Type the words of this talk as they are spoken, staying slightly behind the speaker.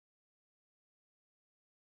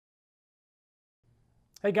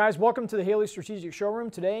Hey guys, welcome to the Haley Strategic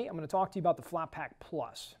Showroom. Today I'm going to talk to you about the Flatpack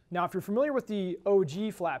Plus. Now if you're familiar with the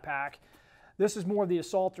OG Flatpack, this is more of the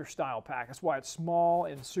assaulter style pack. That's why it's small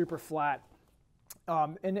and super flat.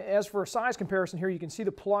 And as for a size comparison here, you can see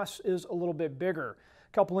the Plus is a little bit bigger.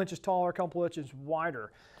 A couple inches taller, a couple inches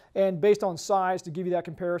wider. And based on size, to give you that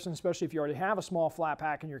comparison, especially if you already have a small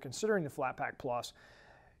Flatpack and you're considering the Flatpack Plus,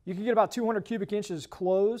 you can get about 200 cubic inches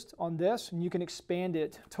closed on this, and you can expand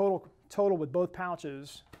it total with both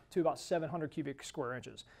pouches to about 700 cubic square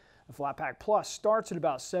inches. The Flatpack Plus starts at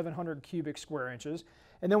about 700 cubic square inches,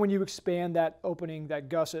 and then when you expand that opening, that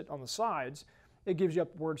gusset on the sides, it gives you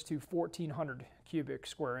upwards to 1,400 cubic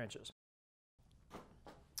square inches.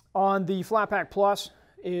 On the Flatpack Plus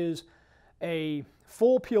is a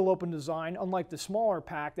full peel open design, unlike the smaller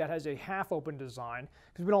pack that has a half open design,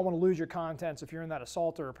 because we don't want to lose your contents if you're in that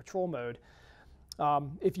assault or patrol mode,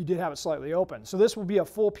 if you did have it slightly open. So this will be a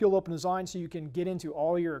full peel open design so you can get into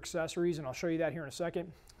all your accessories, and I'll show you that here in a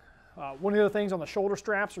second. One of the other things on the shoulder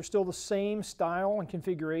straps are still the same style and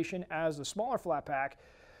configuration as the smaller Flatpack,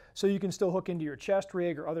 so you can still hook into your chest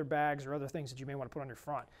rig or other bags or other things that you may want to put on your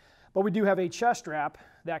front. But we do have a chest strap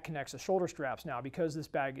that connects the shoulder straps now. Because this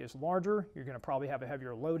bag is larger, you're going to probably have a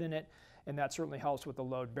heavier load in it, and that certainly helps with the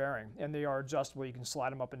load bearing. And they are adjustable. You can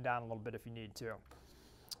slide them up and down a little bit if you need to.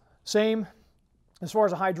 Same as far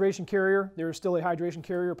as a hydration carrier. There is still a hydration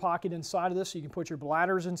carrier pocket inside of this, so you can put your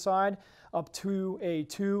bladders inside. Up to a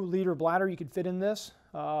 2-liter bladder you can fit in this,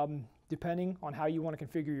 depending on how you want to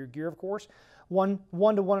configure your gear, of course. 1 to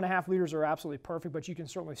 1.5 liters are absolutely perfect, but you can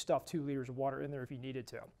certainly stuff 2 liters of water in there if you needed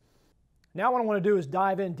to. Now what I want to do is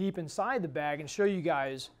dive in deep inside the bag and show you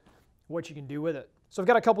guys what you can do with it. So I've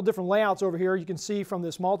got a couple different layouts over here. You can see from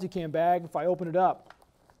this multicam bag, if I open it up.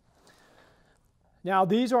 Now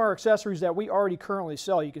these are accessories that we already currently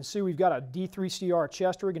sell. You can see we've got a D3CR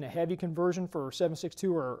chest rig and a heavy conversion for 7.62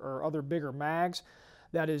 or other bigger mags.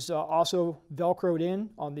 That is also Velcroed in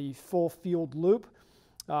on the full field loop.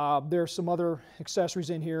 There's some other accessories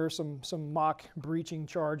in here, some mock breaching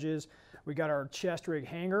charges. We got our chest rig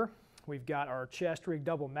hanger. We've got our chest rig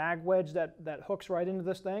double mag wedge that hooks right into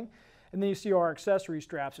this thing. And then you see our accessory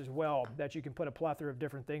straps as well, that you can put a plethora of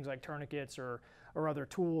different things like tourniquets or other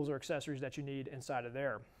tools or accessories that you need inside of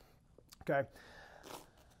there. Okay.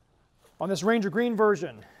 On this Ranger Green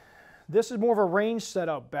version, this is more of a range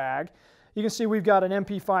setup bag. You can see we've got an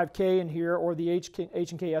MP5K in here, or the H&K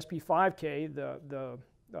SP5K, the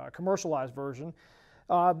commercialized version.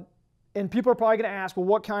 And people are probably going to ask, well,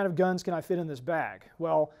 what kind of guns can I fit in this bag?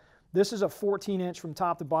 Well, this is a 14-inch from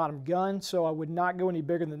top to bottom gun, so I would not go any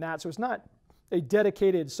bigger than that. So it's not a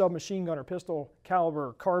dedicated submachine gun or pistol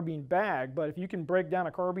caliber carbine bag, but if you can break down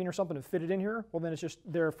a carbine or something and fit it in here, well, then it's just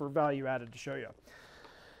there for value added to show you.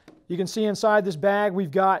 You can see inside this bag we've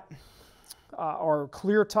got our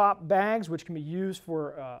clear top bags, which can be used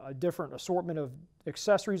for a different assortment of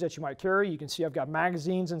accessories that you might carry. You can see I've got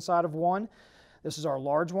magazines inside of one. This is our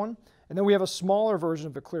large one. And then we have a smaller version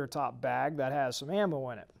of the clear top bag that has some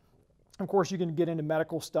ammo in it. Of course, you can get into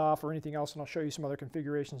medical stuff or anything else, and I'll show you some other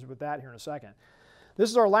configurations with that here in a second.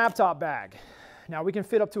 This is our laptop bag. Now, we can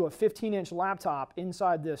fit up to a 15-inch laptop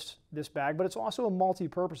inside this bag, but it's also a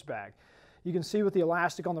multi-purpose bag. You can see with the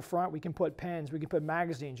elastic on the front, we can put pens, we can put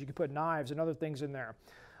magazines, you can put knives and other things in there.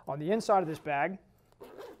 On the inside of this bag,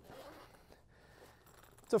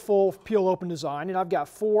 it's a full peel open design, and I've got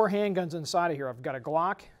 4 handguns inside of here. I've got a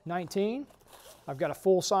Glock 19, I've got a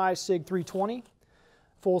full-size SIG 320,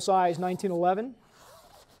 full-size 1911,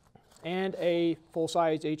 and a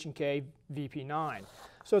full-size H&K VP9.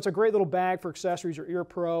 So it's a great little bag for accessories or ear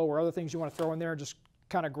pro or other things you want to throw in there. Just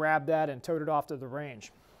kind of grab that and tote it off to the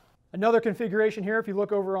range. Another configuration here, if you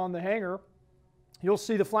look over on the hanger, you'll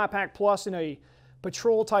see the Flatpack Plus in a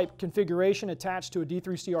patrol type configuration attached to a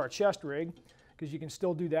D3CR chest rig, because you can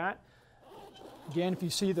still do that. Again, if you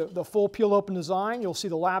see the full peel open design, you'll see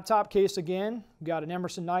the laptop case again. We've got an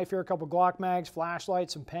Emerson knife here, a couple Glock mags,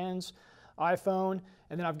 flashlights, some pens, iPhone,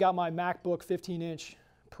 and then I've got my MacBook 15-inch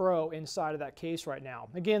Pro inside of that case right now.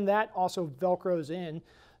 Again, that also Velcros in,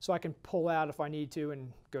 so I can pull out if I need to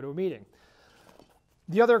and go to a meeting.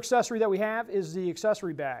 The other accessory that we have is the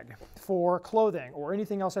accessory bag for clothing or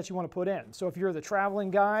anything else that you want to put in. So if you're the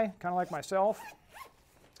traveling guy, kind of like myself,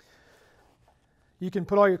 you can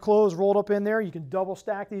put all your clothes rolled up in there. You can double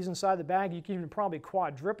stack these inside the bag. You can even probably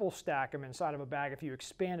quadruple stack them inside of a bag if you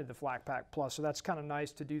expanded the Flatpack Plus. So that's kind of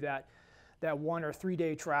nice to do that 1 or 3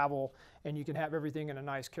 day travel, and you can have everything in a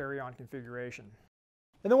nice carry-on configuration.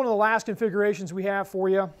 And then one of the last configurations we have for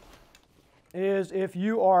you is if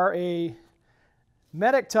you are a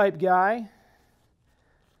medic type guy,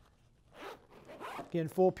 again,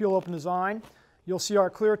 full peel open design, you'll see our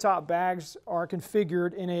clear top bags are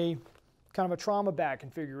configured in a kind of a trauma bag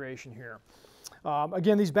configuration here.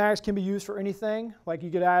 Again, these bags can be used for anything. Like you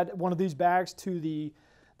could add one of these bags to the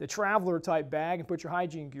traveler type bag and put your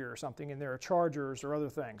hygiene gear or something in there, chargers or other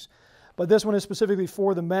things. But this one is specifically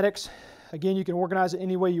for the medics. Again, you can organize it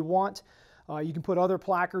any way you want. You can put other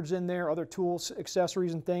placards in there, other tools,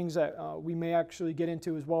 accessories, and things that we may actually get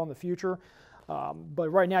into as well in the future. But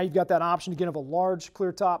right now you've got that option again of a large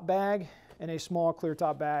clear top bag and a small clear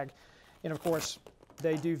top bag. And of course,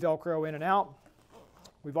 they do Velcro in and out.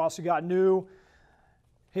 We've also got new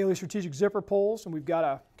Haley strategic zipper pulls, and we've got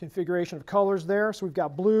a configuration of colors there. So we've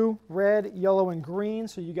got blue, red, yellow, and green,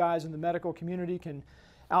 so you guys in the medical community can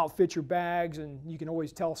outfit your bags, and you can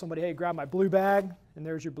always tell somebody, hey, grab my blue bag, and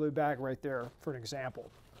there's your blue bag right there for an example.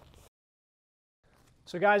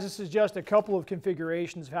 So guys, this is just a couple of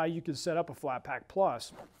configurations of how you can set up a Flatpack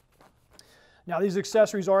Plus. Now these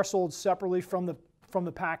accessories are sold separately from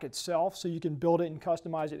the pack itself, so you can build it and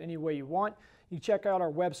customize it any way you want. You can check out our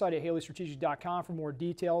website at haleystrategic.com for more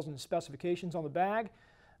details and specifications on the bag.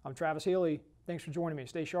 I'm Travis Haley. Thanks for joining me.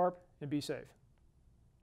 Stay sharp and be safe.